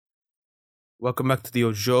Welcome back to the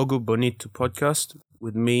Jogo Bonito podcast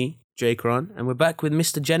with me, Jaaikaran, and we're back with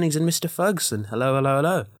Mr. Jennings and Mr. Ferguson. Hello.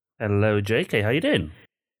 Hello, JK. How you doing?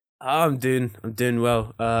 I'm doing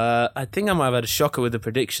well. I think I might have had a shocker with the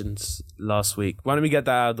predictions last week. Why don't we get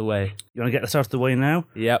that out of the way? You want to get this out of the way now?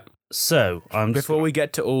 Yep. So, before we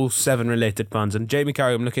get to all 7 related puns, and Jamie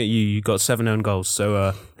Carragher, I'm looking at you. You got 7 own goals,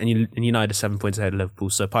 so and United are 7 points ahead of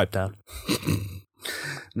Liverpool. So pipe down.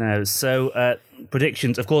 No, so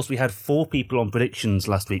predictions. Of course, we had 4 people on predictions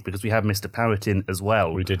last week because we had Mr. Parrott in as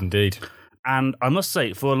well. We did indeed. And I must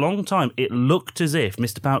say, for a long time, it looked as if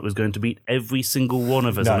Mr. Parrott was going to beat every single one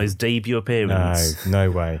of us on his debut appearance. No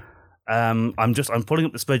way. I'm pulling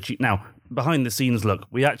up the spreadsheet now. Behind the scenes, look,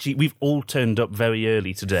 we've all turned up very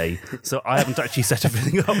early today, so I haven't actually set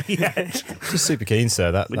everything up yet. Just super keen,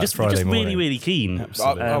 sir. That's Friday we're just morning. really keen.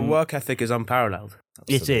 Our work ethic is unparalleled.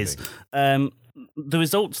 Absolutely. It is. The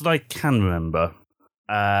results that I can remember,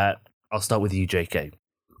 I'll start with you, JK.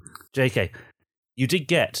 JK, you did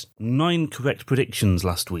get 9 correct predictions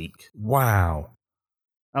last week. Wow.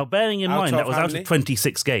 Now, bearing in mind, that was out of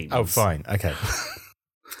 26 games. Oh, fine. Okay.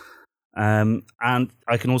 And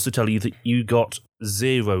I can also tell you that you got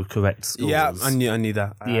 0 correct scores. Yeah, I knew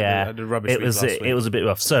that. I had a rubbish week last week. It was a bit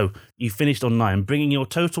rough. So, you finished on 9, bringing your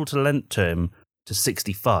total to Lent term to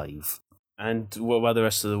 65. And what about the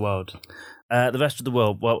rest of the world? The rest of the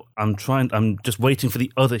world, well, I'm just waiting for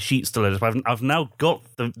the other sheets to load up. I've now got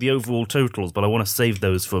the overall totals, but I want to save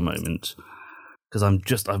those for a moment. Because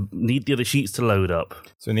I need the other sheets to load up.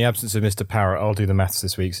 So in the absence of Mr. Parrott, I'll do the maths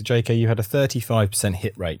this week. So JK, you had a 35%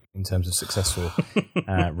 hit rate in terms of successful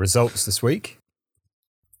results this week.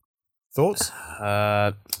 Thoughts?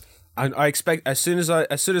 I expect as soon as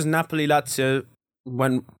Napoli Lazio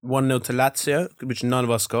went 1-0 to Lazio, which none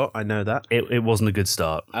of us got. I know that it wasn't a good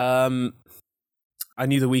start. I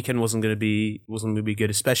knew the weekend wasn't going to be good,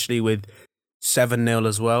 especially with 7-0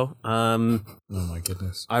 as well. Oh my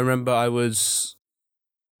goodness! I remember I was.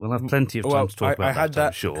 We'll have plenty of time to talk about that,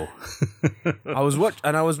 I'm sure. I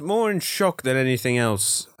was more in shock than anything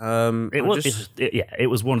else. It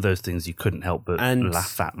was one of those things you couldn't help but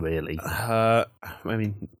laugh at, really. I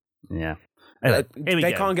mean, yeah. Anyway,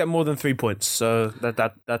 they can't get more than 3 points, so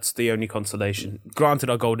that's the only consolation. Granted,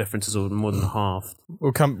 our goal difference is more than half.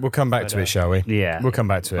 We'll come back to it, shall we? Yeah, we'll come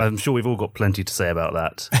back to it. I'm sure we've all got plenty to say about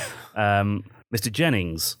that. Mr.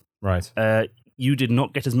 Jennings, right? You did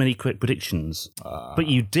not get as many correct predictions, but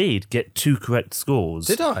you did get 2 correct scores.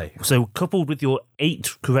 Did I? So, coupled with your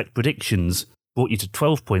 8 correct predictions, brought you to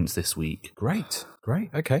 12 points this week. Great.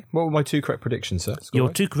 Okay. What were my 2 correct predictions, sir?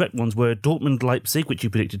 Your 2 correct ones were Dortmund-Leipzig, which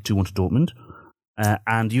you predicted 2-1 to Dortmund,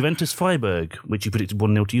 and Juventus-Freiburg, which you predicted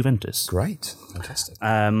 1-0 to Juventus. Great. Fantastic.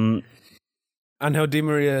 And how Di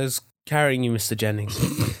Maria is carrying you, Mr. Jennings.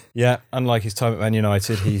 Yeah, unlike his time at Man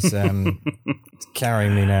United, he's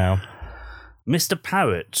carrying me now. Mr.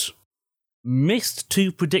 Parrott missed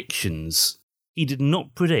 2 predictions. He did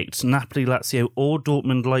not predict Napoli, Lazio, or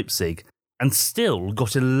Dortmund, Leipzig, and still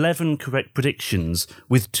got 11 correct predictions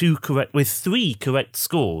with 3 correct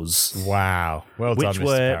scores. Wow, well done, which Mr.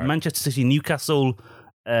 were Parrott. Manchester City, Newcastle,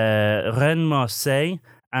 Rennes, Marseille,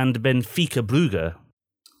 and Benfica, Brugge.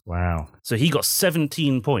 Wow. So he got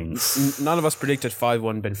 17 points. None of us predicted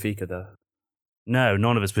 5-1 Benfica, though. No,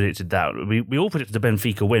 none of us predicted that. We all predicted a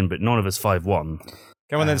Benfica win, but none of us 5-1.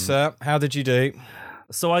 Come on then, sir. How did you do?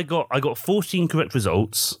 So I got 14 correct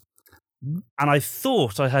results, and I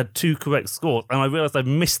thought I had 2 correct scores, and I realised I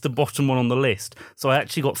missed the bottom one on the list, so I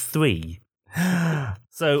actually got 3.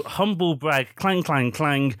 So humble brag, clang, clang,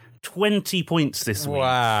 clang, 20 points this week.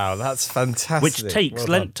 Wow, that's fantastic. Which takes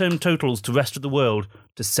Lent term totals to rest of the world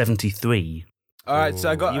to 73. All right, so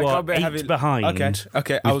I got 8 behind.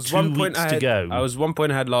 Okay. I was 1 point ahead. To go. I was 1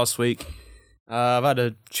 point ahead last week. I've had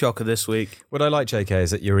a shocker this week. What I like, JK, is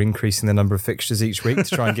that you're increasing the number of fixtures each week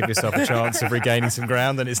to try and give yourself a chance of regaining some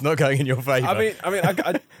ground, and it's not going in your favour. I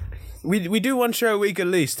mean, we do one show a week at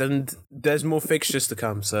least, and there's more fixtures to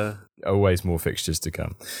come. So always more fixtures to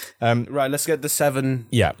come. Right, let's get the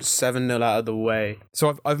 7-0 out of the way.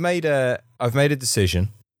 So I've made a decision,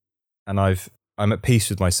 and I'm at peace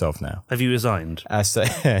with myself now. Have you resigned?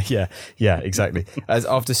 Yeah, exactly. As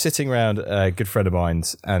after sitting around a good friend of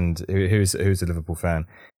mine's, and who's a Liverpool fan,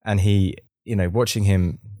 and he, watching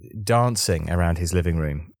him dancing around his living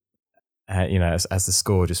room, as the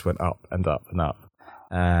score just went up and up and up.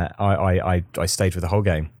 I stayed for the whole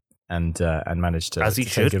game and managed to as he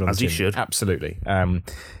should. Absolutely.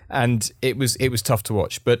 And it was tough to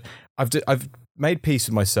watch, but I've made peace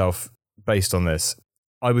with myself based on this.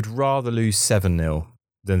 I would rather lose 7-0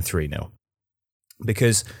 than 3-0,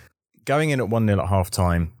 because going in at 1-0 at half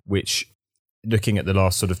time, which looking at the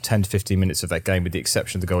last sort of 10 to 15 minutes of that game, with the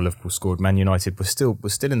exception of the goal Liverpool scored, Man United was still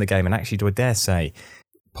in the game, and actually, do I dare say,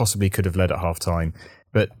 possibly could have led at half time.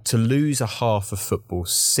 But to lose a half of football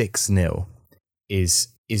 6-0 is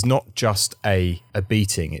not just a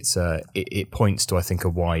beating. It points to, I think, a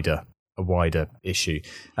wider issue,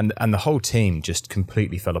 and the whole team just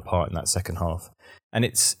completely fell apart in that second half. And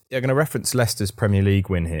I'm going to reference Leicester's Premier League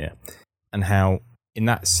win here, and how in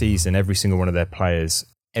that season every single one of their players,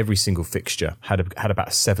 every single fixture had about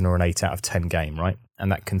a 7 or an 8 out of 10 game, right? And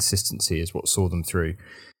that consistency is what saw them through.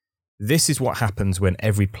 This is what happens when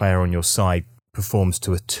every player on your side performs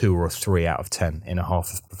to a 2 or a 3 out of 10 in a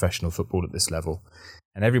half of professional football at this level.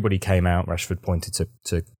 And everybody came out. Rashford pointed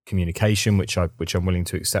to communication, which I'm willing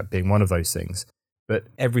to accept being one of those things. But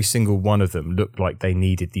every single one of them looked like they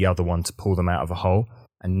needed the other one to pull them out of a hole,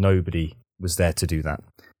 and nobody was there to do that.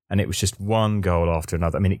 And it was just one goal after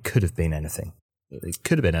another. I mean, it could have been anything. It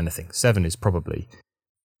could have been anything. 7 is probably,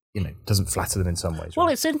 doesn't flatter them in some ways. Well,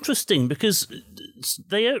 right? it's interesting because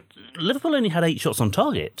Liverpool only had 8 shots on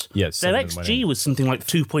target. Yes, their XG was something like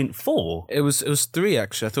 2.4. It was 3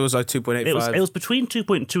 actually. I thought it was like 2.85. It was between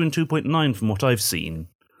 2.2 and 2.9 from what I've seen.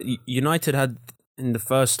 United had, in the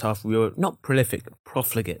first half, we were not prolific,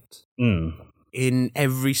 profligate in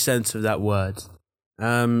every sense of that word.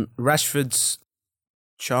 Rashford's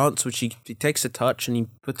chance, which he takes a touch and he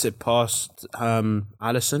puts it past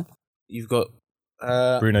Alisson. You've got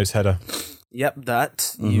Bruno's header. Yep, that.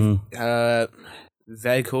 Mm-hmm.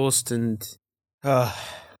 Weghorst, and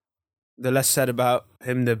the less said about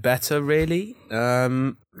him, the better, really.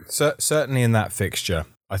 Certainly in that fixture,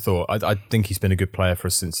 I think he's been a good player for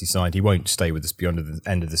us since he signed. He won't stay with us beyond the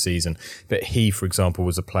end of the season. But he, for example,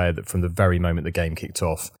 was a player that from the very moment the game kicked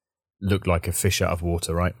off looked like a fish out of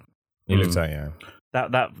water, right? He looked at,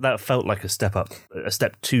 That felt like a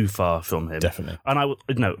step too far from him. Definitely. And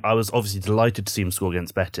I was obviously delighted to see him score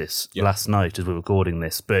against Betis last night as we were recording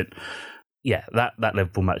this. But yeah, that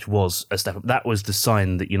Liverpool match was a step up. That was the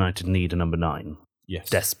sign that United need a number 9. Yes.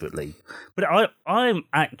 Desperately. But I'm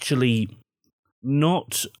actually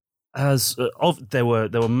not as there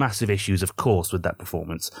were massive issues, of course, with that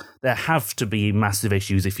performance. There have to be massive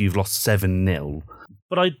issues if you've lost 7-0.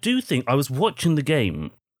 But I do think I was watching the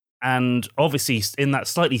game, and obviously in that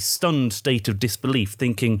slightly stunned state of disbelief,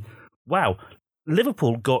 thinking, wow,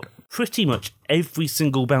 Liverpool got pretty much every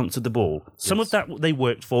single bounce of the ball. Some of that they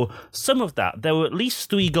worked for. Some of that, there were at least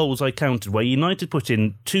 3 goals I counted where United put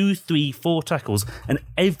in 2, 3, 4 tackles, and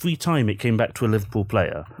every time it came back to a Liverpool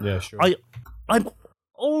player. Yeah, sure. I'm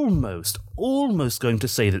almost going to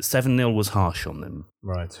say that 7-0 was harsh on them.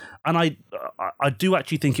 Right. And I do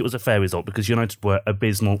actually think it was a fair result, because United were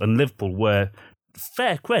abysmal and Liverpool were,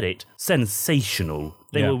 fair credit, sensational.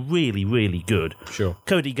 They were really, really good. Sure.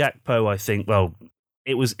 Cody Gakpo, I think, well,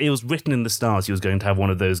 it was written in the stars he was going to have one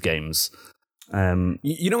of those games.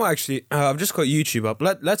 You know what, actually, I've just got YouTube up.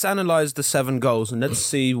 Let's analyse the 7 goals and let's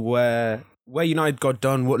see where United got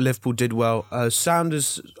done, what Liverpool did well. Sound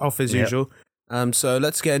is off as usual. So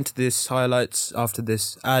let's get into this highlights after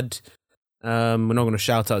this ad. We're not going to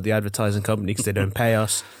shout out the advertising company because they don't pay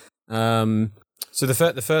us. So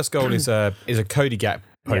the first goal is a Cody Gakpo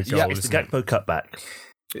goal. Yeah, it's the Gakpo cutback.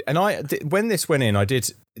 And when this went in,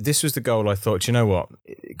 this was the goal I thought, you know what,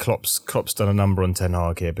 Klopp's done a number on Ten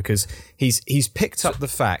Hag here, because he's picked up the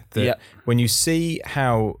fact that when you see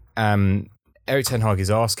how Erik Ten Hag is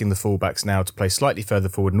asking the fullbacks now to play slightly further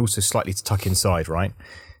forward and also slightly to tuck inside, right?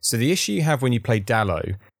 So the issue you have when you play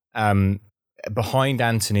Dalot behind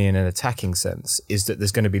Anthony in an attacking sense is that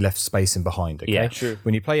there's going to be left space in behind. Okay? Yeah, true.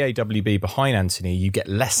 When you play AWB behind Anthony, you get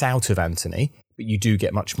less out of Anthony, but you do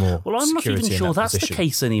get much more. Well, I'm not even sure that's the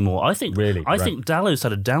case anymore. I think think Dalot's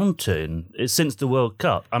had a downturn since the World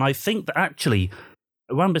Cup, and I think that actually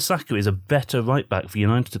Wan-Bissaka is a better right back for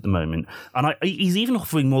United at the moment, and he's even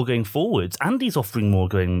offering more going forwards, and he's offering more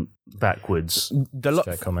going backwards.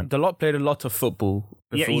 Dalot played a lot of football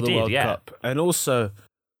before the World Cup, and also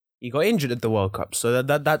he got injured at the World Cup, so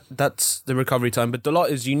that's the recovery time. But Dalot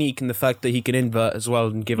is unique in the fact that he can invert as well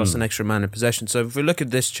and give us an extra man in possession. So if we look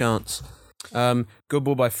at this chance, good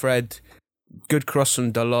ball by Fred, good cross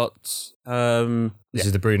from Dalot. This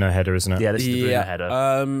is the Bruno header, isn't it? Yeah, this is the Bruno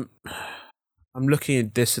header. I'm looking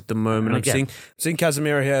at this at the moment. I'm seeing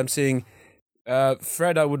Casemiro here. I'm seeing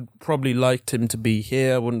Fred. I would probably like him to be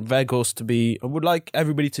here. I want Weghorst to be. I would like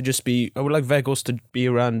everybody to just be. I would like Weghorst to be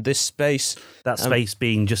around this space. That space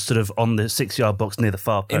being just sort of on the 6-yard box near the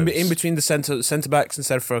far post, in between the centre backs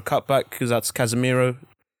instead of for a cutback, because that's Casemiro's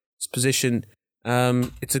position.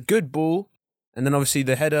 It's a good ball, and then obviously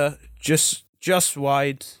the header just just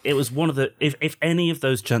wide. It was one of the... If any of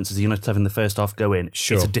those chances United have in the first half go in,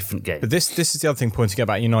 it's a different game. But this is the other thing pointing out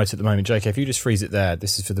about United at the moment. JK, if you just freeze it there,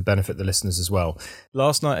 this is for the benefit of the listeners as well.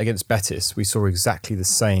 Last night against Betis, we saw exactly the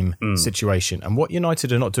same situation. And what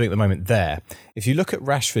United are not doing at the moment there, if you look at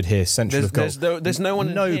Rashford here, central of goal... There's no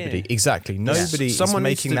one Nobody, here. Exactly. Nobody is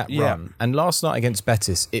making that run. And last night against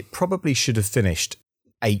Betis, it probably should have finished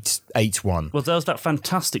 8-1. Well, there was that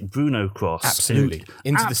fantastic Bruno cross. Absolutely.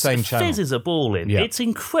 Into the same channel. Fizzes a ball in. Yeah. It's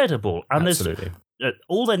incredible. And absolutely.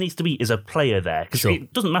 All there needs to be is a player there. Because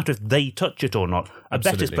it doesn't matter if they touch it or not. A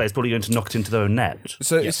Betis player is probably going to knock it into their own net.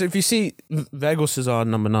 So if you see Weghorst is our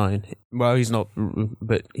number 9. Well, he's not,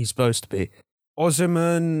 but he's supposed to be.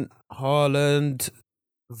 Osimhen, Haaland,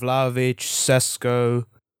 Vlahovic, Sesko,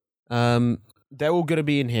 they're all going to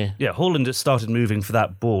be in here. Yeah, Haaland just started moving for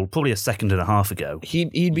that ball probably a second and a half ago.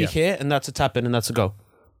 He'd be here, and that's a tap in, and that's a goal.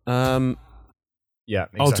 Exactly.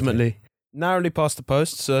 Ultimately, narrowly past the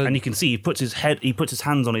post. So, and you can see he puts his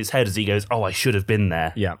hands on his head as he goes, "Oh, I should have been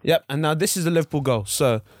there." Yeah. Yep. And now this is the Liverpool goal.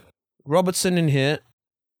 So Robertson in here.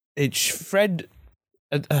 It's Fred.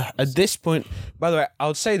 At this point, by the way,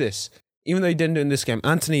 I'll say this. Even though he didn't do it in this game,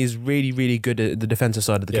 Anthony is really, really good at the defensive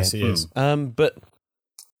side of the game. Yes, he is. But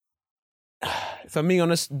if I'm being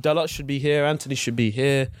honest, Dalot should be here. Anthony should be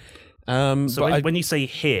here. So when you say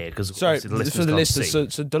here, because sorry, for the listeners, so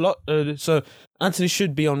Dalot, so Anthony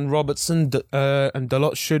should be on Robertson, and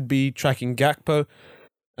Dalot should be tracking Gakpo.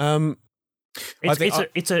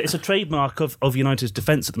 It's a trademark of United's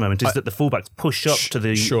defence at the moment is that the fullbacks push up to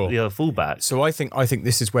the other fullback. So I think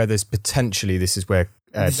this is where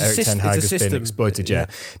Erik ten Hag has been exploited,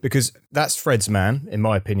 because that's Fred's man, in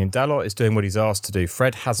my opinion. Dalot is doing what he's asked to do.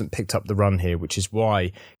 Fred hasn't picked up the run here, which is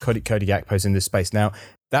why Cody Gakpo's in this space. Now,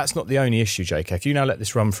 that's not the only issue, JK. If you now let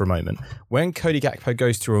this run for a moment, when Cody Gakpo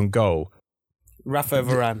goes through on goal, Rafa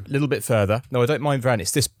Varane, a little bit further. No, I don't mind Varane.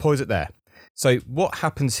 It's this, pause it there. So what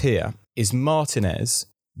happens here is Martinez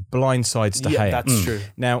blindsides De Gea. Yeah, that's true.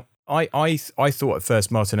 Now, I thought at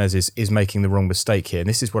first Martinez is making the wrong mistake here, and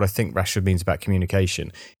this is what I think Rashford means about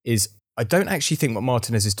communication, is I don't actually think what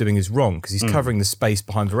Martinez is doing is wrong, because he's covering the space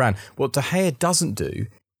behind Varane. What De Gea doesn't do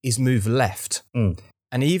is move left.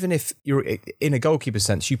 And even if you're in a goalkeeper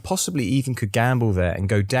sense, you possibly even could gamble there and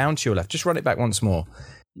go down to your left. Just run it back once more,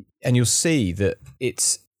 and you'll see that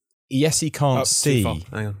it's... Yes, he can't see.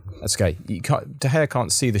 Hang on. That's okay. De Gea can't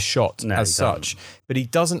see the shot as such, but he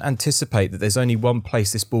doesn't anticipate that there's only one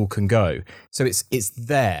place this ball can go. So it's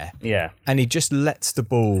there. Yeah. And he just lets the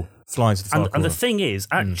ball fly into the far corner. And the thing is,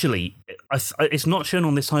 actually, it's not shown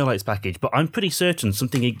on this highlights package, but I'm pretty certain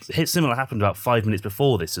something similar happened about 5 minutes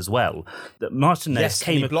before this as well. That Martinez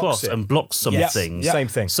came across and blocked something. Same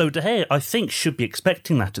thing. So De Gea, I think, should be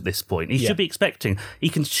expecting that at this point. He should be expecting. He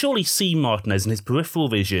can surely see Martinez in his peripheral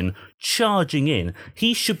vision charging in.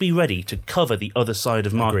 He should be ready to cover the other side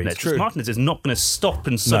of Martinez. Because Martinez is not going to stop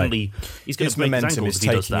and suddenly he's going to break his ankles if he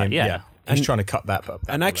does that. Yeah. He's trying to cut that up.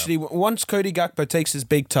 And actually, once Cody Gakpo takes his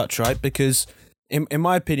big touch, right, because in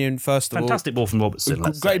my opinion, first of all... Fantastic ball from Robertson,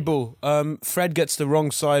 great ball. Fred gets the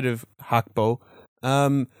wrong side of Gakpo.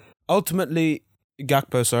 Ultimately,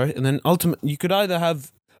 and then you could either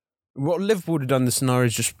have... What Liverpool would have done in this scenario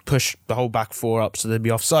is just push the whole back four up so they'd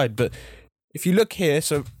be offside. But if you look here,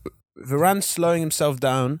 so Varane's slowing himself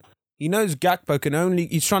down. He knows Gakpo can only...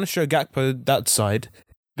 He's trying to show Gakpo that side.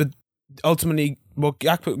 But ultimately... Well,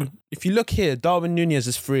 Gakpo, if you look here, Darwin Núñez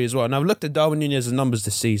is free as well. And I've looked at Darwin Núñez's numbers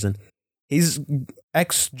this season. His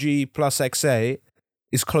XG plus XA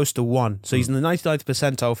is close to 1. So he's in the 99th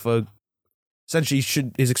percentile for... Essentially,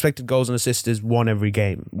 his expected goals and assists is 1 every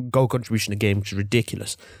game. Goal contribution a game, which is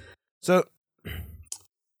ridiculous. So,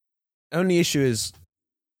 only issue is,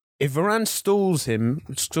 if Varane stalls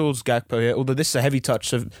Gakpo here, although this is a heavy touch,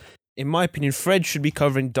 so in my opinion, Fred should be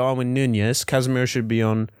covering Darwin Núñez. Casemiro should be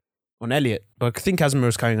on Elliott, but I think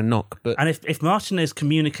Casemiro's carrying a knock. But and if Martinez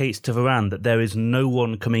communicates to Varane that there is no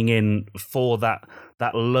one coming in for that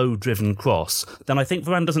low-driven cross, then I think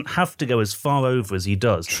Varane doesn't have to go as far over as he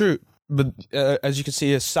does. True, but as you can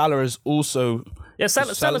see, Salah is also... Yeah,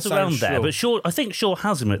 Salah's around there, but I think Shaw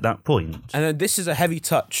has him at that point. And then this is a heavy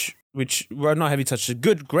touch, not heavy touch, it's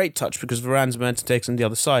a great touch because Varane's meant to take on the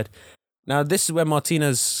other side. Now, this is where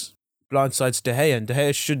Martinez blindsides De Gea, and De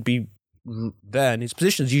Gea should be there, and his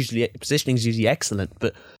positioning is usually excellent.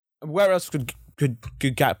 But where else could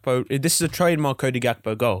Gakpo? This is a trademark Cody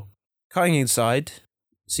Gakpo goal. Cutting inside,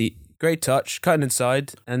 see, great touch, cutting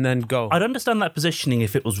inside, and then goal. I'd understand that positioning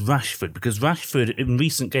if it was Rashford, because Rashford in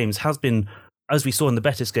recent games has been, as we saw in the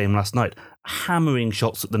Betis game last night, hammering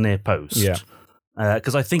shots at the near post. Yeah.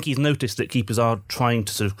 Because I think he's noticed that keepers are trying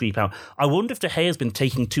to sort of creep out. I wonder if De Gea's been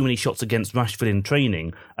taking too many shots against Rashford in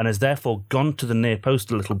training and has therefore gone to the near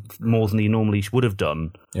post a little more than he normally would have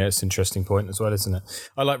done. Yeah, it's an interesting point as well, isn't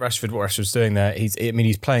it? I like Rashford, what Rashford's doing there. He's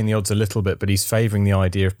playing the odds a little bit, but he's favouring the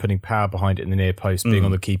idea of putting power behind it in the near post, being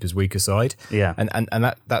on the keeper's weaker side. Yeah.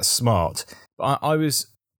 And that's smart. But I was,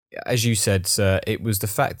 as you said, sir, it was the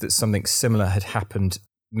fact that something similar had happened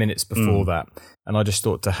minutes before that, and I just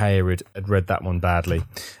thought De Gea had read that one badly.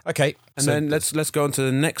 Okay, and then let's go on to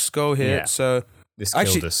the next goal here. Yeah. So this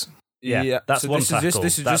killed us. Yeah, that's so one this tackle.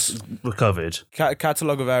 This is that's just recovered.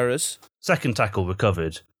 Catalogue of errors. Second tackle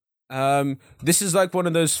recovered. This is like one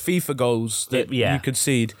of those FIFA goals that you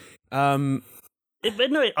concede. I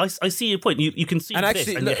see your point. You can see this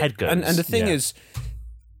and your head goes. And the thing is,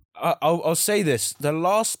 I'll say this: the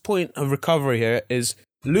last point of recovery here is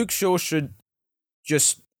Luke Shaw should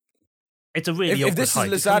just. It's a really if this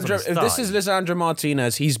is Lisandro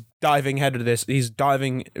Martinez, he's diving header this. He's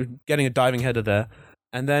getting a diving header there,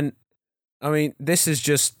 and then, I mean, this is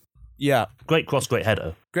just great cross, great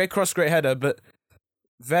header. Great cross, great header, but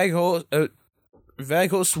Weghorst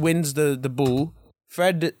wins the ball.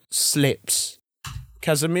 Fred slips.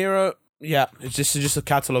 Casemiro. Yeah, this is just a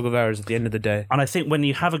catalogue of errors at the end of the day. And I think when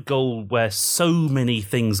you have a goal where so many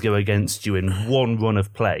things go against you in one run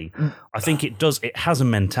of play, I think it has a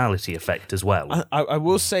mentality effect as well. I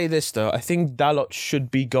will say this, though. I think Dalot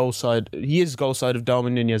should be goal side. He is goal side of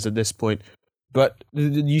Darwin Nunez at this point. But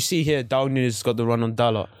you see here, Darwin Nunez has got the run on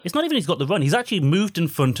Dalot. It's not even he's got the run. He's actually moved in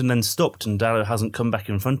front and then stopped, and Dalot hasn't come back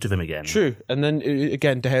in front of him again. True. And then,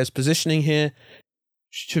 again, De Gea's positioning here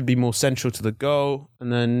should be more central to the goal.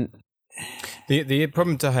 And then... The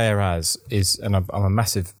problem De Gea has is, and I'm a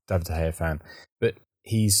massive David De Gea fan, but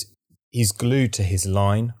he's glued to his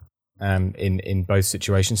line in both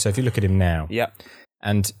situations. So if you look at him now,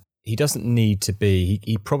 and he doesn't need to be.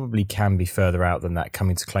 He probably can be further out than that,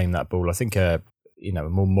 coming to claim that ball. I think a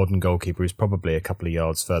more modern goalkeeper is probably a couple of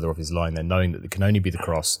yards further off his line there, knowing that it can only be the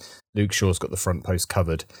cross. Luke Shaw's got the front post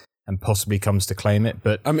covered and possibly comes to claim it.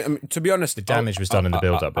 But I mean to be honest, the damage was done in the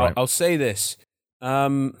build-up, right? I'll say this.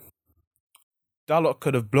 Dalot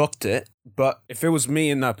could have blocked it, but if it was me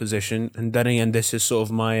in that position, and then again, this is sort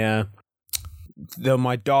of my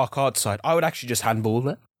dark art side, I would actually just handball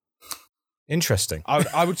it. Interesting.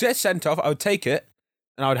 I would get sent off, I would take it,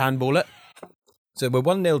 and I would handball it. So we're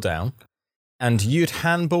 1-0 down, and you'd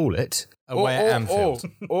handball it away at Anfield.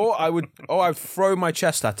 Or I would throw my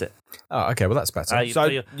chest at it. Oh, okay, well that's better.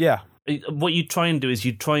 What you try and do is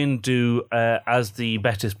as the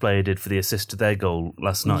Betis player did for the assist to their goal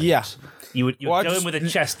last night. Yeah. You would go in with a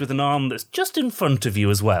chest with an arm that's just in front of you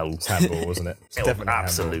as well. It's handball, wasn't it? It's definitely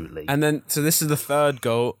absolutely. And then, so this is the third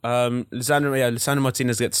goal. Lisandro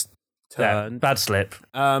Martinez gets turned. Bad slip.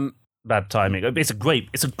 Bad timing. It's a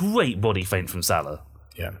great body feint from Salah.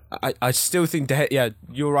 Yeah, I still think De Gea,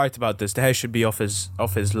 you're right about this. De Gea should be off his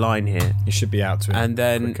line here. He should be out to him. And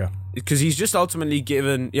then, because he's just ultimately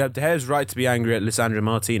given, De Gea's right to be angry at Lisandro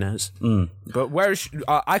Martinez. But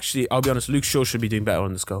actually, I'll be honest, Luke Shaw should be doing better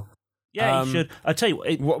on this goal. Yeah, he should. I tell you,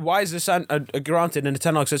 why is this granted? In the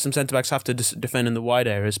 10-arc system, centre backs have to defend in the wide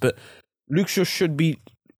areas, but Luke Shaw should be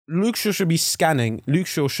scanning. Luke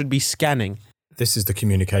Shaw should be scanning. This is the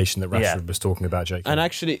communication that Rashford was talking about, Jake. And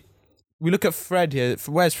actually, we look at Fred here.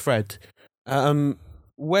 Where's Fred?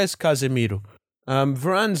 Where's Casemiro?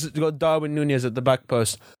 Varane's got Darwin Nunez at the back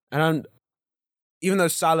post, and even though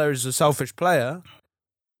Salah is a selfish player,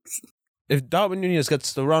 if Darwin Nunez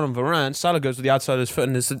gets the run on Varane, Salah goes with the outside of his foot,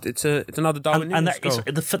 and it's another Darwin Nunez goal.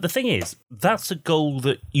 The thing is, that's a goal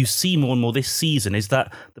that you see more and more this season, is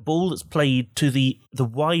that the ball that's played to the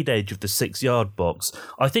wide edge of the 6-yard box.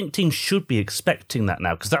 I think teams should be expecting that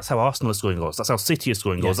now, because that's how Arsenal are scoring goals, that's how City are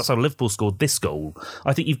scoring goals, that's how Liverpool scored this goal.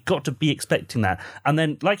 I think you've got to be expecting that. And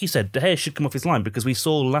then, like you said, De Gea should come off his line, because we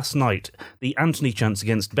saw last night the Antony chance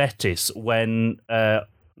against Betis when...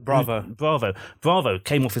 Bravo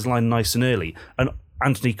came off his line nice and early, and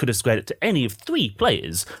Antony could have squared it to any of 3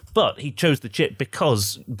 players, but he chose the chip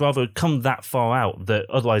because Bravo had come that far out that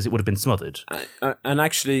otherwise it would have been smothered. And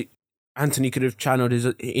actually, Antony could have channeled his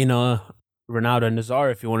inner Ronaldo and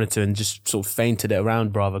Nazário if he wanted to, and just sort of feinted it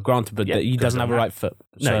around Bravo. Granted, but he doesn't have a right foot.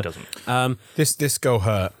 No, he doesn't. This goal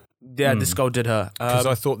hurt. Yeah, this goal did hurt. Because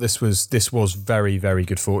I thought this was very, very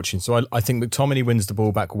good fortune. So I think McTominay wins the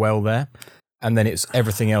ball back well there. And then it's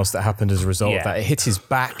everything else that happened as a result of that. It hits his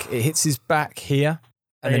back here,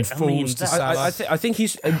 and then falls to Salah. I think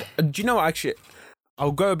he's... do you know what, actually?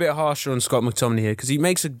 I'll go a bit harsher on Scott McTominay here, because he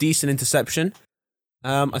makes a decent interception.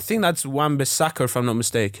 I think that's Wan-Bissaka, if I'm not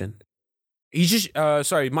mistaken. He just...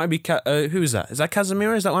 sorry, it might be... who is that? Is that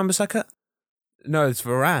Casemiro? Is that Wan-Bissaka? No, it's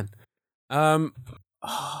Varane.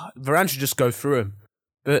 Varane should just go through him.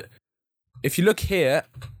 But if you look here,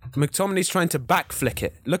 McTominay's trying to back flick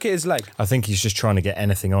it. Look at his leg. I think he's just trying to get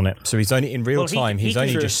anything on it. So he's only in real time. He's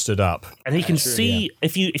only just stood up, and he can see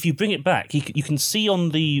if you bring it back. You can see on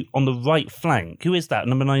the right flank. Who is that?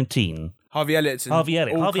 Number 19. Harvey Elliott's in all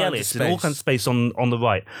kinds of space on the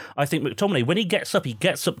right. I think McTominay, when he gets up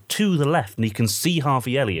to the left and he can see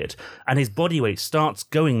Harvey Elliott and his body weight starts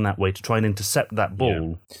going that way to try and intercept that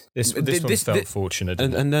ball. Yeah. This one felt fortunate.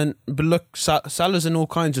 And then, but look, Salah's in all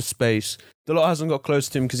kinds of space. Dalot hasn't got close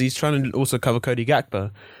to him because he's trying to also cover Cody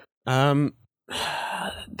Gakpo.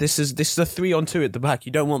 This is a 3-on-2 at the back.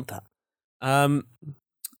 You don't want that.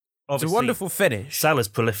 It's a wonderful finish. Salah's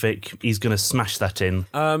prolific. He's going to smash that in.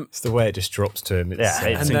 It's the way it just drops to him.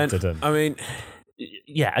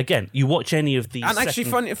 Again, you watch any of these. And actually,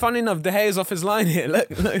 funny enough, De Gea's off his line here. Look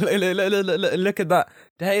at that.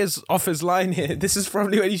 De Gea's off his line here. This is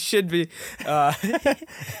probably where he should be.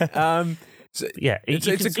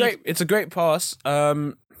 It's a great pass.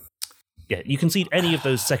 You concede any of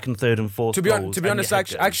those second, third, and fourth goals. To be honest,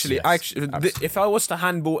 if I was to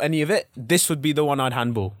handball any of it, this would be the one I'd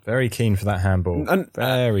handball. Very keen for that handball.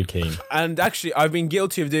 Very keen. And actually, I've been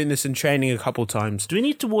guilty of doing this in training a couple times. Do we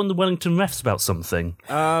need to warn the Wellington refs about something?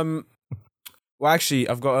 Well, actually,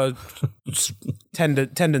 I've got a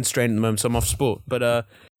tendon strain at the moment, so I'm off sport. But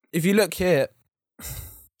if you look here,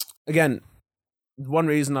 again, one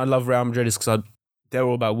reason I love Real Madrid is because they're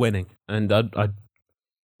all about winning, and I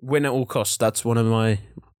win at all costs. That's one of my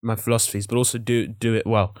philosophies, but also do it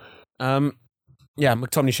well.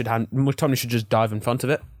 McTominay should just dive in front of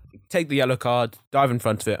it, take the yellow card, dive in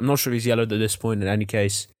front of it. I'm not sure if he's yellowed at this point in any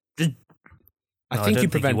case. I think you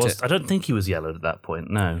prevent it. I don't think he was yellowed at that point.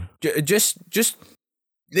 No, just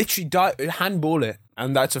literally handball it,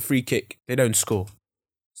 and that's a free kick. They don't score.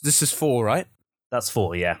 So this is 4, right? That's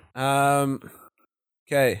 4, yeah.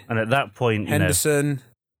 Okay. And at that point, Henderson.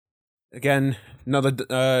 Again,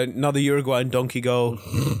 another Uruguayan donkey goal.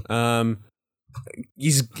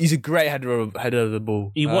 He's a great header of the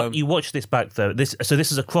ball. You watch this back though. This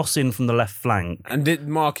is a cross in from the left flank, and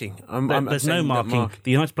marking. There's no marking.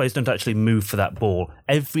 The United players don't actually move for that ball.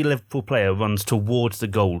 Every Liverpool player runs towards the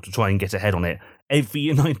goal to try and get ahead on it. Every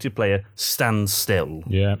United player stands still.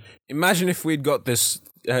 Yeah. Imagine if we'd got this.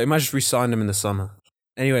 Imagine if we signed him in the summer.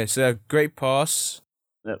 Anyway, so great pass.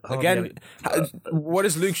 Again, what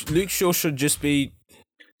is Luke Shaw should just be.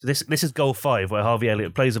 This is goal 5 where Harvey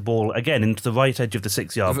Elliott plays a ball again into the right edge of the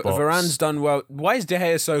 6-yard box. Varane's done well. Why is De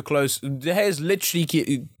Gea so close? De Gea's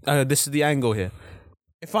literally this is the angle here.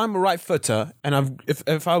 If I'm a right footer and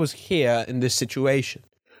if I was here in this situation,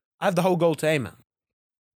 I have the whole goal to aim at.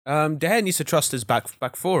 De Gea needs to trust his back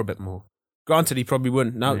 4 a bit more. Granted, he probably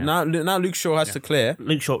wouldn't. Now Luke Shaw has to clear.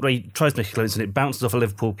 Luke Shaw he tries to make a clearance and it bounces off a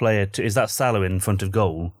Liverpool player. Is that Salah in front of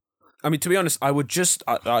goal? I mean, to be honest, I would just.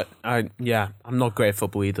 I'm not great at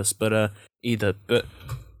football but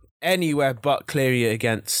anywhere but clearing it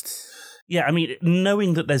against. Yeah, I mean,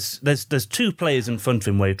 knowing that there's 2 players in front of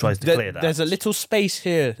him where he tries to clear that. There's a little space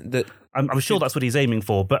here that. I'm sure that's what he's aiming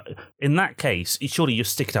for, but in that case, surely you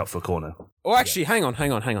stick it out for a corner. Oh, actually, hang on.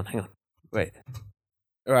 Wait.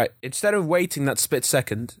 All right, instead of waiting that split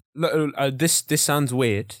second, look, this sounds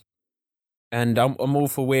weird, and I'm all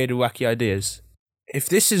for weird, wacky ideas. If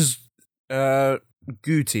this is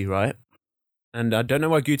Guti, right, and I don't know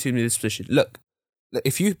why Guti in this position. Look,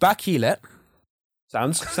 if you back heel it,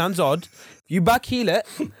 sounds odd. If you back heel it,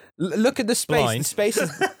 look at the space. Blind. The space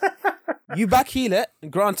is. You back heel it.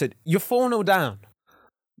 Granted, you're 4-0 down.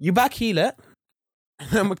 You back heel it.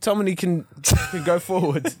 And McTominay can go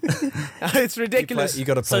forward. It's ridiculous. You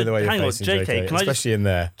got to play the way you're facing, JK, especially in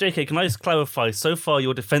there. JK, can I just clarify? So far,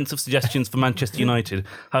 your defensive suggestions for Manchester United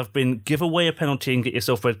have been give away a penalty and get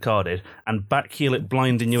yourself red carded, and back heel it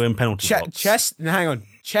blind in your own penalty box.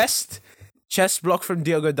 Chest block from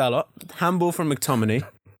Diogo Dalot, handball from McTominay,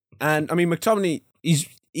 and I mean McTominay,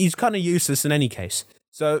 he's kind of useless in any case.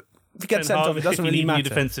 So if he gets sent off, it doesn't really matter. New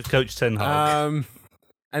defensive coach Ten Hag.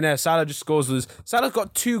 And Salah just scores with his. Salah's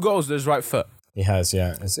got 2 goals with his right foot. He has,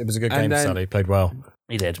 yeah. It was a good game for Salah. He played well.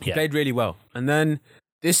 He did. He played really well. And then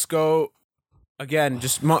this goal, again,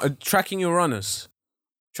 just tracking your runners.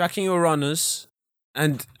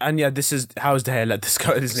 And this is how has De Gea let this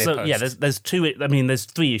go at his near post? Yeah, there's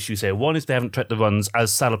 3 issues here. One is they haven't tracked the runs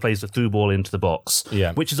as Salah plays the through ball into the box,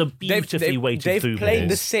 which is a beautifully weighted through ball. They've played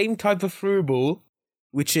the same type of through ball,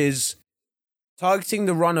 which is targeting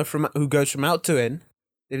the runner who goes from out to in.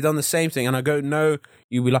 they've done the same thing. And I go, no,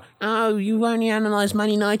 you'll be like, oh, you only analysed Man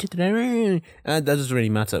United today. That doesn't really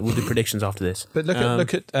matter. We'll do predictions after this. But look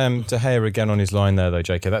at De Gea again on his line there, though,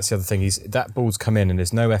 JK. That's the other thing. That ball's come in, and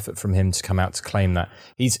there's no effort from him to come out to claim that.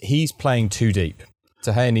 He's playing too deep.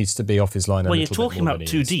 De Gea needs to be off his line a little bit more. Well, you're talking about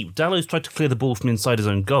too deep. Dallow's tried to clear the ball from inside his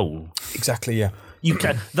own goal. Exactly, yeah. You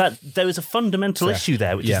can there is a fundamental issue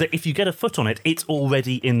there, which is that if you get a foot on it, it's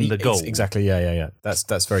already in the goal. Exactly, yeah.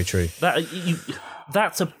 That's very true.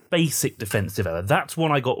 That's a basic defensive error. That's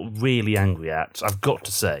one I got really angry at, I've got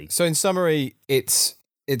to say. So in summary, it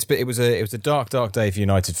was a dark day for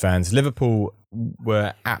United fans. Liverpool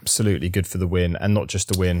were absolutely good for the win, and not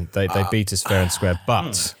just the win. They beat us fair and square,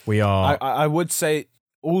 but we are... I would say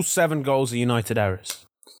all 7 goals are United errors.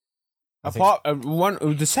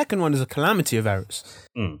 The second one is a calamity of errors.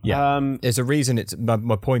 Yeah, there's a reason.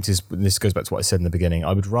 My point is, this goes back to what I said in the beginning.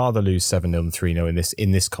 I would rather lose 7-0 than 3-0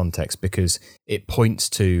 in this context, because it points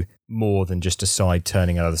to more than just a side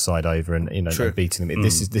turning another side over and beating them.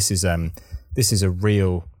 This is a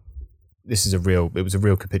real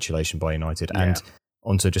capitulation by United. And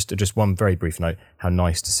onto just one very brief note, how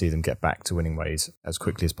nice to see them get back to winning ways as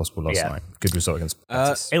quickly as possible last night. Good result against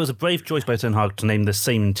Betis. It was a brave choice by Ten Hag to name the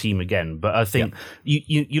same team again, but I think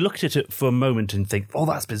you look at it for a moment and think, oh,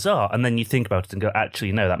 that's bizarre, and then you think about it and go,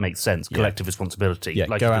 actually, no, that makes sense. Collective responsibility. Yeah,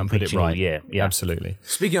 go out and put it right. Yeah, absolutely.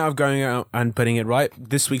 Speaking of going out and putting it right,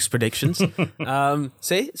 this week's predictions. See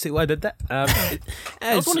why I did that?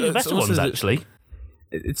 That was one of the better ones, actually.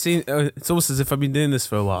 It's almost as if I've been doing this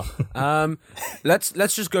for a while. Let's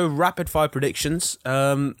just go rapid fire predictions.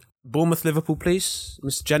 Bournemouth, Liverpool, please,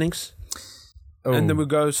 Mr. Jennings, and then we'll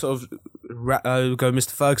go sort of go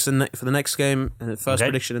Mr. Ferguson for the next game and the first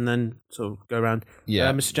prediction, and then sort of go around.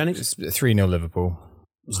 Yeah, Mr. Jennings, 3-0 Liverpool.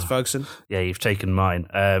 Mr. Ferguson. Yeah, you've taken mine.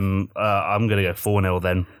 I'm going to go 4-0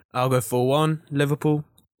 then. I'll go 4-1 Liverpool.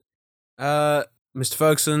 Mr.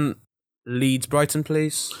 Ferguson. Leeds, Brighton,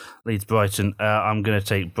 please. Leeds, Brighton. I'm going to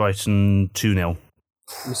take Brighton 2-0.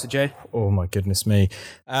 Mr. J. Oh, my goodness me.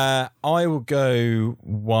 I will go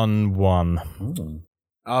 1-1.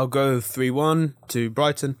 I'll go 3-1 to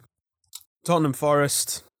Brighton. Tottenham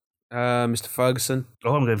Forest, Mr. Ferguson.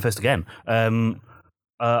 Oh, I'm going first again. I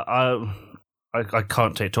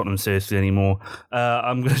can't take Tottenham seriously anymore.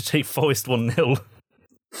 I'm going to take Forest 1-0.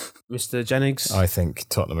 Mr. Jennings? I think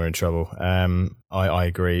Tottenham are in trouble. I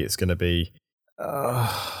agree. It's going to be...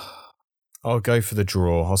 I'll go for the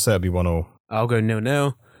draw. I'll say it'll be 1-1. I'll go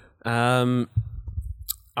 0-0.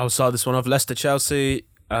 I'll start this one off. Leicester, Chelsea.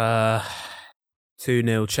 2-1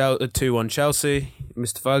 Chelsea.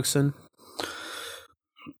 Mr. Ferguson?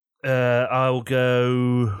 I'm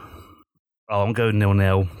going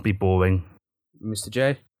 0-0. Be boring. Mr.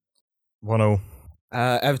 J? 1-0.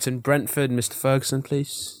 Everton, Brentford, Mr. Ferguson,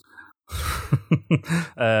 please. Do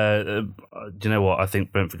you know what? I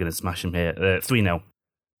think Brentford are going to smash him here. 3-0.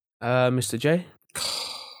 Mr. J?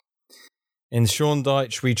 In Sean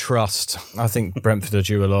Dyche, we trust. I think Brentford are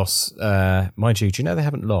due a loss. Mind you, do you know they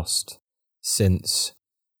haven't lost since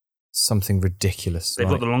something ridiculous? They've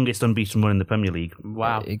got the longest unbeaten run in the Premier League.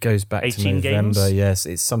 Wow. It goes back to November. Games? Yes,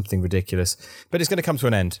 it's something ridiculous. But it's going to come to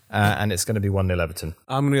an end, and it's going to be 1-0 Everton.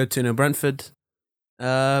 I'm going to go 2-0 Brentford.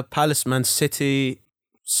 Palace, Man City.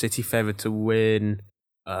 City favoured to win.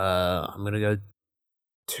 I'm going to go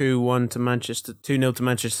 2-1 to Manchester. 2-0 to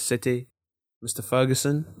Manchester City. Mr.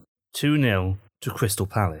 Ferguson. 2-0 to Crystal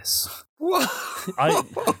Palace. What?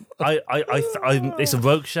 It's a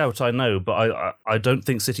rogue shout, I know, but I don't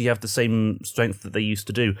think City have the same strength that they used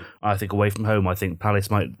to do. I think away from home, I think Palace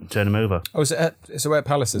might turn them over. Oh, it's away at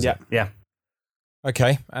Palace, is it? Yeah.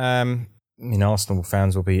 Okay. Arsenal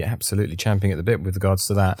fans will be absolutely champing at the bit with regards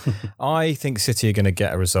to that. I think City are going to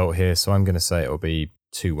get a result here, so I'm going to say it'll be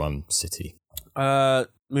 2-1 City.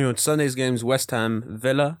 Moving on to Sunday's games, West Ham,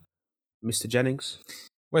 Villa. Mr. Jennings.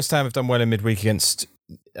 West Ham have done well in midweek against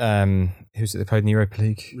who's it they played in the Europa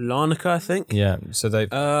League? Larnaca, I think. Yeah, so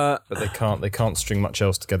but they can't string much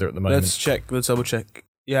else together at the moment. Let's double check.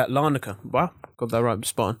 Yeah, Larnaca. Wow, got that right.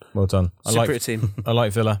 Spot on. Well done. Super team. I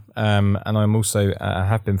like Villa, and I'm also I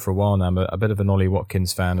have been for a while now. I'm a bit of an Ollie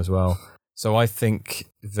Watkins fan as well. So I think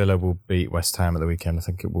Villa will beat West Ham at the weekend. I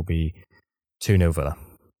think it will be 2-0 Villa.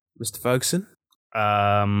 Mr. Ferguson.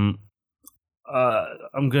 I'm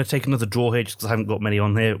going to take another draw here just because I haven't got many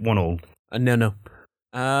on here. 1-1. No.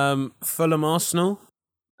 Fulham, Arsenal.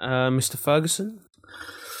 Mr. Ferguson.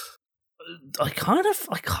 I kind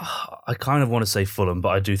of want to say Fulham, but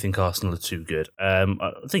I do think Arsenal are too good. I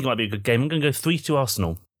think it might be a good game. I'm going to go 3-2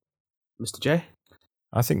 Arsenal. Mr. J.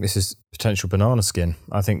 I think this is potential banana skin.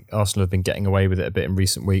 I think Arsenal have been getting away with it a bit in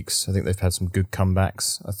recent weeks. I think they've had some good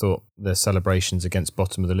comebacks. I thought their celebrations against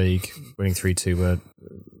bottom of the league, winning 3-2, were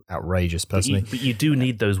outrageous, personally. But you do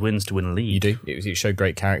need those wins to win a league. You do. It showed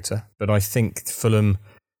great character. But I think Fulham,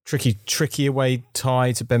 tricky away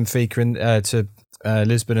tie to Benfica to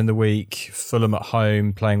Lisbon in the week. Fulham at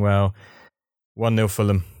home, playing well. 1-0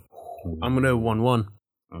 Fulham. I'm going to 1-1.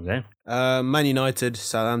 Okay. Man United,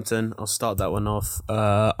 Southampton. I'll start that one off.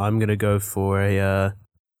 I'm going to go for a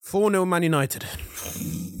 4-0 Man United.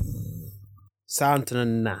 Southampton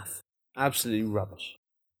and naff. Absolutely rubbish.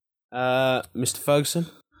 Mr. Ferguson?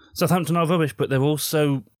 Southampton are rubbish, but they're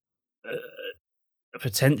also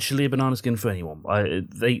potentially a banana skin for anyone.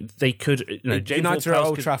 They could... James United at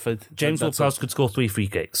Old Trafford. James Ward-Prowse could score 3 free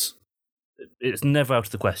kicks. It's never out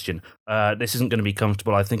of the question. This isn't going to be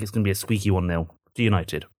comfortable. I think it's going to be a squeaky 1-0 to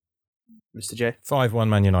United. Mr. J? 5-1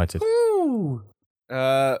 Man United. Ooh.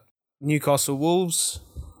 Newcastle Wolves.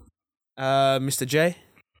 Mr. J?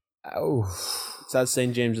 Oh. It's at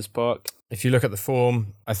St. James's Park. If you look at the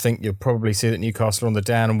form, I think you'll probably see that Newcastle are on the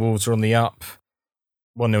down and Wolves are on the up.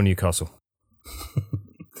 1-0 Newcastle.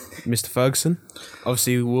 Mr. Ferguson?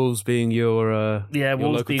 Obviously, Wolves being your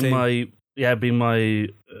Wolves being team.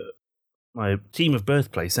 my team of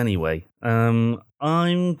birthplace anyway. I'm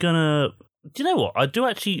gonna... Do you know what? I do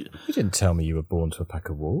actually... You didn't tell me you were born to a pack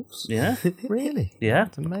of wolves. Yeah? Really? Yeah.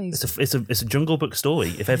 That's amazing. It's a Jungle Book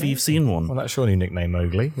story, if ever you've seen one. Well, that's your new nickname,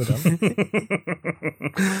 Mowgli. We're done.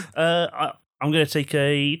 I'm going to take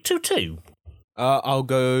a 2-2. I'll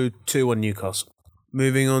go 2-1 Newcastle.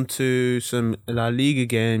 Moving on to some La Liga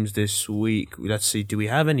games this week. Let's see, do we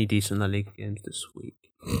have any decent La Liga games this week?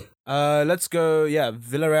 Let's go,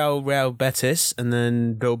 Villarreal, Real Betis, and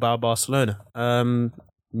then Bilbao, Barcelona.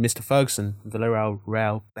 Mr. Ferguson, Villarreal,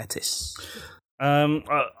 Real Betis. I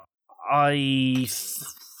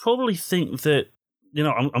probably think that,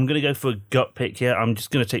 I'm going to go for a gut pick here. I'm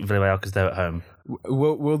just going to take Villarreal because they're at home.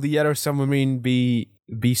 Will the yellow submarine be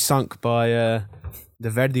sunk by the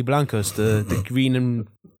Verdi Blancos, the green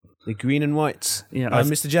and whites? Yeah,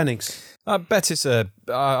 Mr. Jennings. Betis,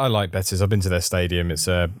 I like Betis. I've been to their stadium. It's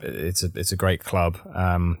a great club.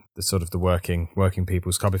 The sort of the working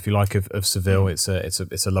people's club, if you like, of Seville. It's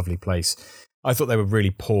a lovely place. I thought they were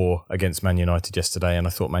really poor against Man United yesterday, and I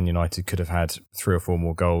thought Man United could have had 3 or 4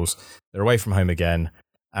 more goals. They're away from home again,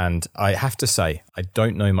 and I have to say I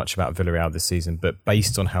don't know much about Villarreal this season, but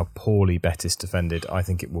based on how poorly Betis defended, I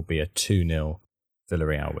think it will be a 2-0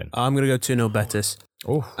 Villarreal win. I'm gonna go 2-0 Betis.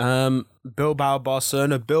 Oh. Bilbao,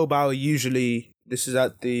 Barcelona. Bilbao usually, this is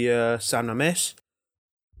at the San Mamés.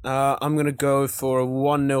 I'm going to go for a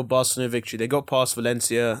 1-0 Barcelona victory. They got past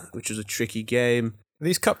Valencia, which was a tricky game. Are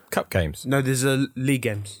these cup games? No, there's league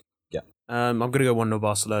games. Yeah. I'm going to go 1-0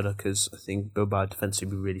 Barcelona because I think Bilbao defense will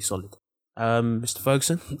be really solid. Mr.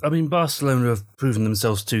 Ferguson? I mean, Barcelona have proven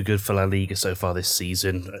themselves too good for La Liga so far this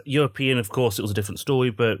season. European, of course, it was a different story,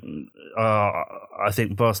 but I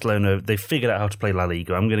think Barcelona, they figured out how to play La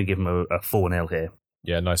Liga. I'm going to give them a 4-0 here.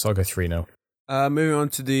 Yeah, nice. I'll go 3-0. Moving on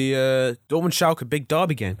to the Dortmund-Schalke big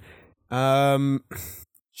derby game. Schalke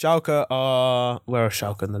where are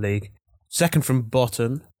Schalke in the league? Second from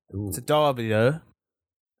bottom. Ooh. It's a derby, though.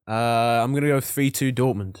 I'm going to go 3-2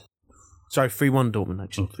 Dortmund. Sorry, 3-1 Dortmund,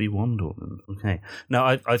 actually. 3-1 Dortmund, okay. Now,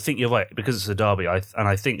 I think you're right, because it's a derby, and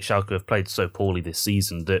I think Schalke have played so poorly this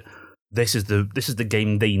season that this is the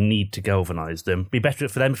game they need to galvanise them. Be better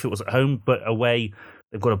for them if it was at home, but away,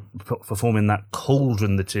 they've got to perform in that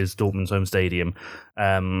cauldron that is Dortmund's home stadium.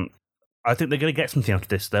 I think they're going to get something out of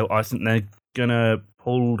this, though. I think they're going to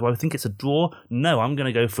pull... Do I think it's a draw? No, I'm going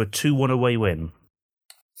to go for a 2-1 away win.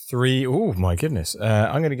 Oh, my goodness.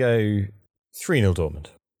 I'm going to go 3-0 Dortmund.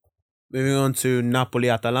 Moving on to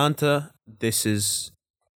Napoli-Atalanta. This is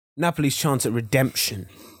Napoli's chance at redemption,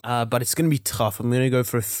 but it's going to be tough. I'm going to go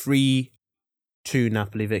for a 3-2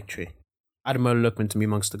 Napoli victory. Ademola Lookman to be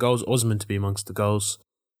amongst the goals, Osman to be amongst the goals.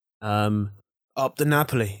 Up the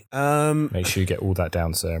Napoli. Make sure you get all that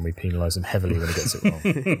down, sir, and we penalise him heavily when he gets it wrong.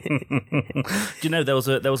 Do you know there was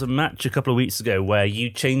a match a couple of weeks ago where you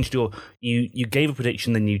changed you gave a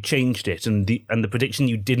prediction, then you changed it, and the prediction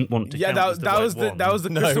you didn't want to count that was the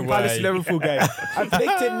Crystal Palace Liverpool game. I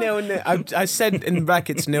picked it 0-0. I said in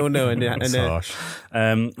brackets 0-0. That's harsh.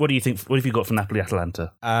 What do you think? What have you got for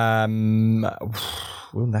Napoli-Atalanta?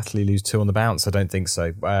 Will Napoli lose 2 on the bounce? I don't think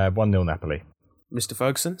so. 1-0 Napoli. Mr.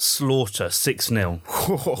 Ferguson? Slaughter,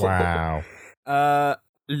 6-0. Wow.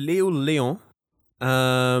 Lyon.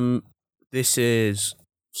 This is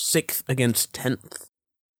 6th against 10th.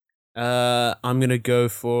 I'm going to go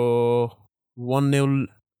for 1-0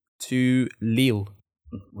 to Lille.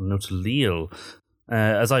 1-0 to Lille.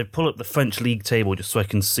 As I pull up the French league table just so I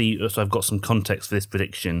can see, so I've got some context for this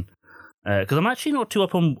prediction. Because I'm actually not too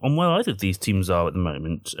up on where either of these teams are at the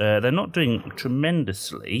moment. They're not doing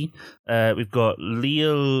tremendously. We've got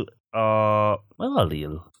Lille. Where are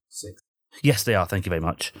Lille? 6th. Yes, they are. Thank you very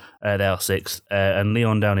much. They are 6th. And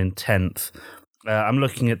Lyon down in 10th. I'm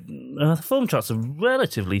looking at the form charts are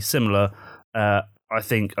relatively similar. I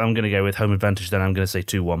think I'm going to go with home advantage. Then I'm going to say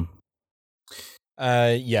 2-1.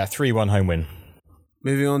 3-1 home win.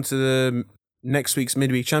 Moving on to the next week's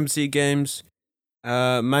midweek Champions League games.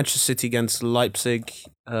 Manchester City against Leipzig.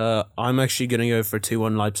 I'm actually going to go for a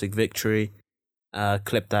 2-1 Leipzig victory.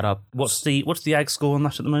 Clip that up. What's the Ag score on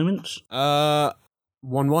that at the moment? 1-1.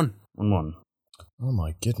 1-1. Oh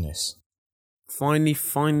my goodness. Finally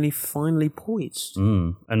points.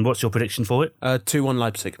 And what's your prediction for it? 2-1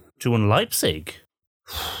 Leipzig. 2-1 Leipzig?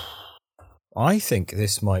 I think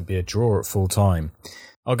this might be a draw at full time.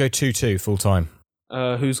 I'll go 2-2 full time.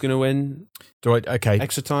 Who's going to win? Okay.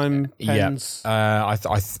 Extra time, pens? Yeah.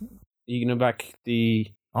 You going to back the...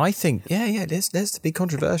 I think, let's to be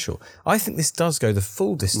controversial. I think this does go the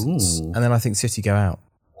full distance, and then I think City go out.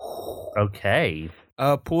 Okay.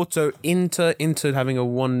 Porto, Inter having a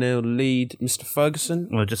 1-0 lead. Mr. Ferguson?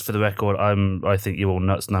 Well, just for the record, I think you're all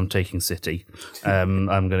nuts and I'm taking City. I'm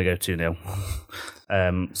going to go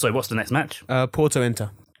 2-0. So what's the next match? Porto,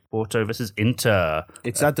 Inter. Porto versus Inter.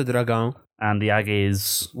 It's at the Dragão. And the Ag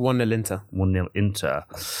is... 1-0 Inter. 1-0 Inter.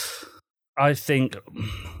 I think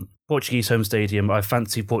Portuguese home stadium, I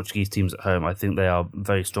fancy Portuguese teams at home. I think they are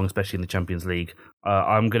very strong, especially in the Champions League.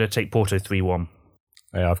 I'm going to take Porto 3-1.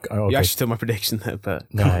 Yeah, You actually took my prediction there,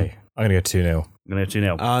 but... No, I'm going to go 2-0. I'm going to go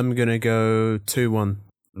 2-0. I'm going to go 2-1.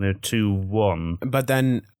 I'm going to go 2-1. But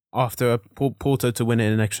then after Porto to win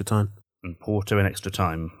it in extra time. And Porto in extra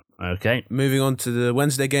time. Okay. Moving on to the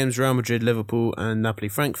Wednesday games, Real Madrid, Liverpool and Napoli,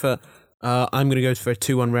 Frankfurt. I'm going to go for a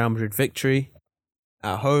 2-1 Real Madrid victory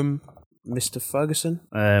at home. Mr. Ferguson?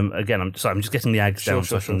 Again, I'm just getting the Ags down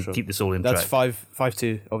so I can keep this all in track. That's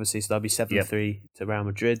 5-2, obviously, so that'll be 7-3 to Real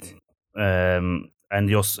Madrid. And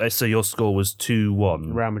your score was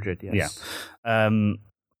 2-1. Real Madrid, yes. Yeah.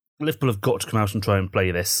 Liverpool have got to come out and try and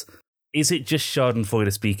play this. Is it just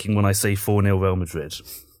Schadenfreude speaking when I say 4-0 Real Madrid?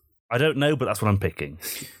 I don't know, but that's what I'm picking.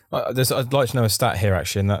 I'd like to know a stat here,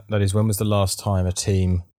 actually, and that is, when was the last time a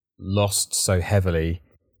team lost so heavily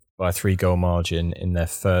by a 3-goal margin in their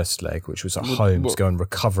first leg, which was at home, to go and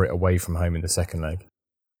recover it away from home in the second leg?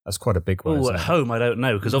 That's quite a big one. Oh, at home, I don't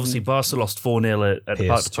know, because obviously Barca lost 4-0 at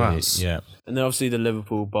Parc des Princes. Yeah. And then obviously the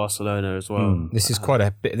Liverpool-Barcelona as well. This is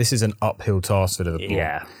this is an uphill task for Liverpool.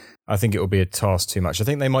 Yeah. I think it will be a task too much. I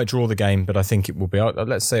think they might draw the game, but I think it will be,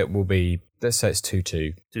 let's say it's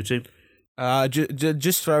 2-2. 2-2?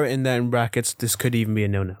 Just throw it in there in brackets. This could even be a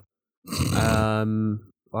 0-0.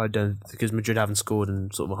 I don't, because Madrid haven't scored in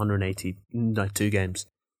sort of 182 games.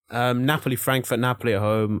 Napoli, Frankfurt, Napoli at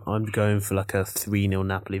home. I'm going for like a 3-0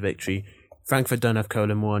 Napoli victory. Frankfurt don't have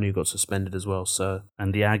Coleman, who got suspended as well. So,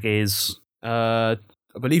 and the Ag is, I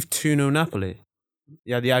believe 2-0 Napoli.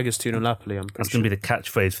 Yeah, the Ag is 2-0 Napoli. That's going to be the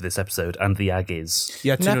catchphrase for this episode. And the Ag is,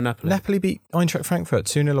 2-0 Napoli. Napoli beat Eintracht Frankfurt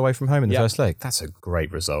 2-0 away from home in the first leg. That's a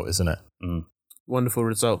great result, isn't it? Wonderful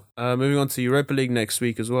result. Moving on to Europa League next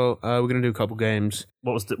week as well. We're going to do a couple games.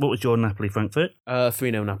 What was your Napoli Frankfurt?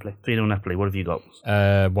 3-0 Napoli. 3-0 Napoli. What have you got?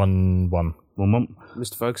 1-1. 1-1.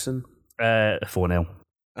 Mr. Ferguson? 4-0.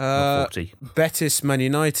 40. Betis, Man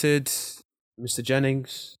United. Mr.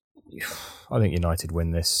 Jennings? I think United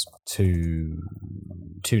win this 2-0.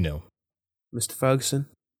 Mr. Ferguson?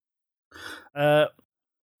 I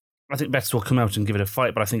think Betis will come out and give it a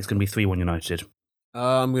fight, but I think it's going to be 3-1 United.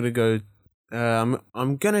 I'm gonna go.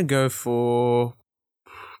 I'm gonna go for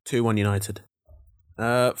 2-1 United.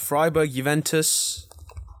 Freiburg, Juventus.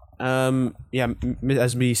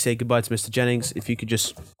 As we say goodbye to Mr. Jennings, if you could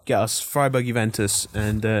just get us Freiburg, Juventus,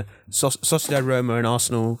 and Sociedad, Roma, and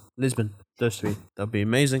Arsenal, Lisbon. Those three. That'd be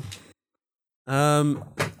amazing.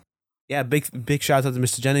 Big shout out to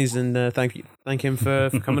Mr. Jennings, and thank him for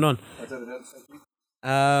coming on.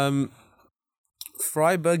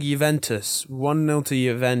 Freiburg, Juventus, 1-0 to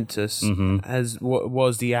Juventus, as what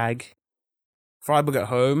was the Ag. Freiburg at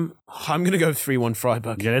home. I'm going to go 3-1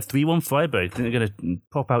 Freiburg. Yeah, 3-1 Freiburg. I think they're going to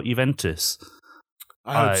pop out Juventus.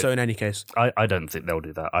 I hope so in any case. I don't think they'll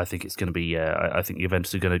do that. I think it's going to be... I think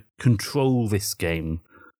Juventus are going to control this game.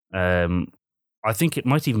 I think it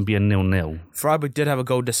might even be a 0-0. Freiburg did have a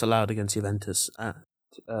goal disallowed against Juventus at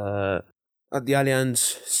the Allianz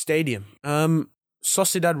Stadium.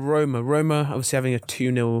 Sociedad, Roma. Roma obviously having a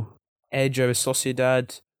 2-0 edge over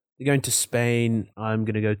Sociedad. They're going to Spain. I'm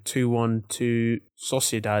going to go 2-1 to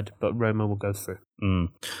Sociedad, but Roma will go through.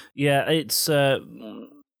 Yeah, it's. I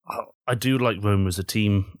do like Roma as a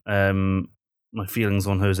team. My feelings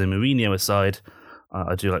on Jose Mourinho aside,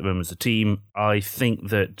 I do like Roma as a team. I think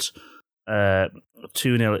that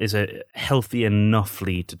 2-0 is a healthy enough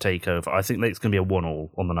lead to take over. I think that it's going to be a 1-1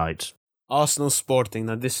 on the night. Arsenal Sporting.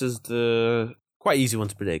 Now, this is the quite easy one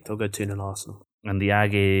to predict. I'll go 2-0 Arsenal. And the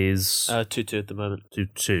Ag is 2-2 at the moment.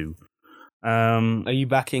 2-2. Are you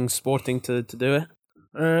backing Sporting to do it?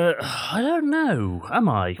 I don't know. Am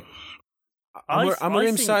I?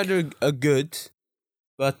 Amorim side are good,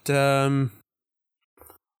 but yeah,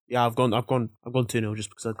 I've gone 2-0 just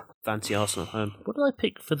because I fancy Arsenal at home. What did I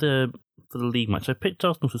pick for the league match? I picked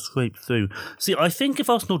Arsenal to scrape through. See, I think if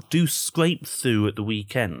Arsenal do scrape through at the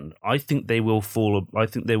weekend, I think they will fall. I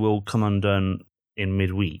think they will come undone in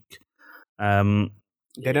midweek.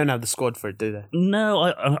 They don't have the squad for it, do they?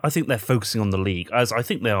 No, I think they're focusing on the league, as I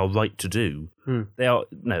think they are right to do.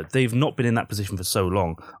 They've not been in that position for so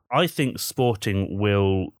long. I think Sporting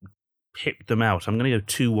will pick them out. I'm going to go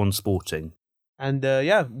 2-1 Sporting. And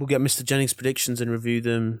we'll get Mr. Jennings' predictions and review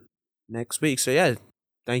them next week. So yeah,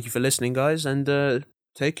 thank you for listening, guys, and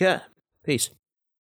take care. Peace.